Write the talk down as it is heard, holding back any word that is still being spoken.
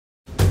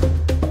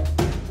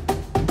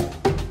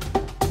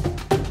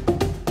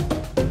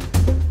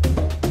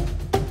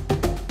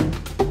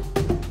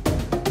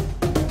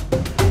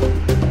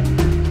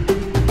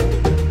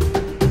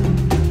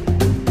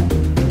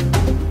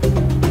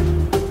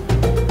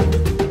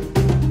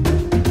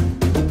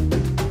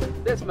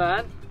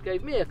man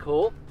gave me a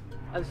call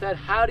and said,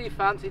 how do you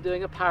fancy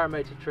doing a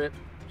paramotor trip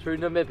through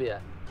Namibia?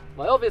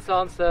 My obvious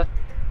answer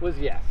was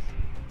yes.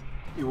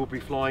 You will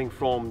be flying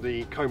from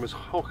the Comus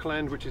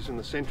Hochland, which is in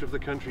the centre of the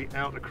country,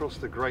 out across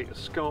the Great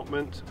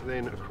Escarpment,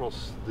 then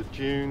across the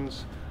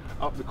dunes,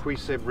 up the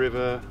Quiseb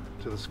River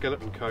to the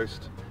Skeleton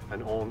Coast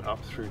and on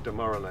up through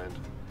Damaraland.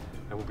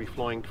 And we'll be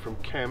flying from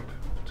camp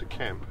to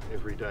camp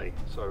every day,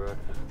 so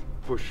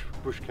bush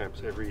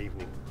camps every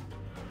evening.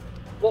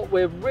 What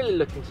we're really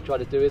looking to try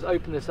to do is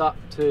open this up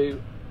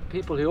to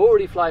people who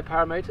already fly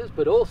paramotors,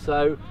 but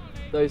also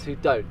those who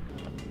don't.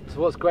 So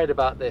what's great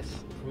about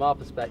this from our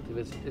perspective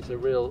is a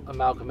real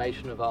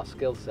amalgamation of our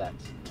skill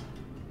sets.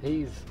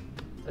 He's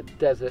a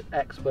desert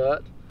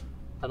expert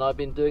and I've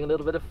been doing a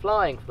little bit of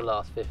flying for the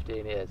last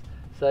 15 years.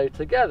 So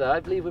together I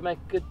believe we make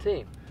a good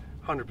team.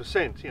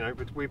 100%, you know,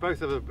 but we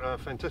both have a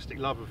fantastic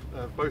love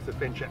of both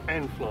adventure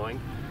and flying.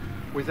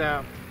 With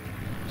our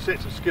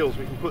sets of skills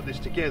we can put this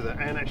together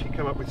and actually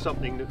come up with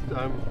something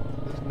that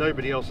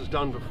nobody else has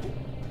done before.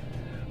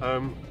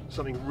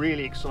 Something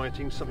really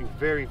exciting, something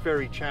very,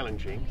 very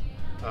challenging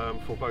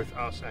for both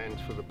us and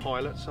for the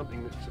pilots,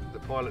 something that the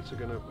pilots are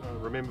going to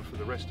remember for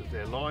the rest of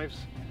their lives.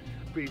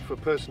 For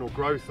personal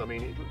growth, I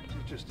mean,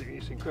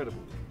 it's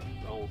incredible,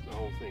 the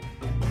whole thing.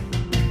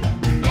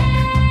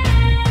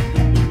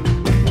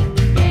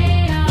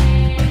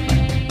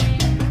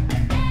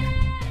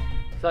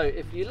 So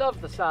if you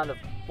love the sound of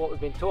what we've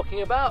been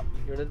talking about,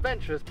 you're an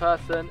adventurous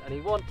person and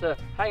you want to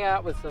hang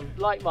out with some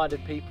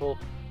like-minded people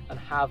and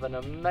have an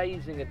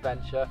amazing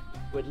adventure,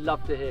 we'd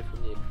love to hear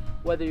from you.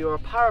 Whether you're a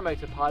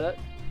paramotor pilot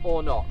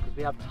or not, because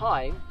we have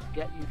time to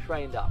get you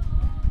trained up.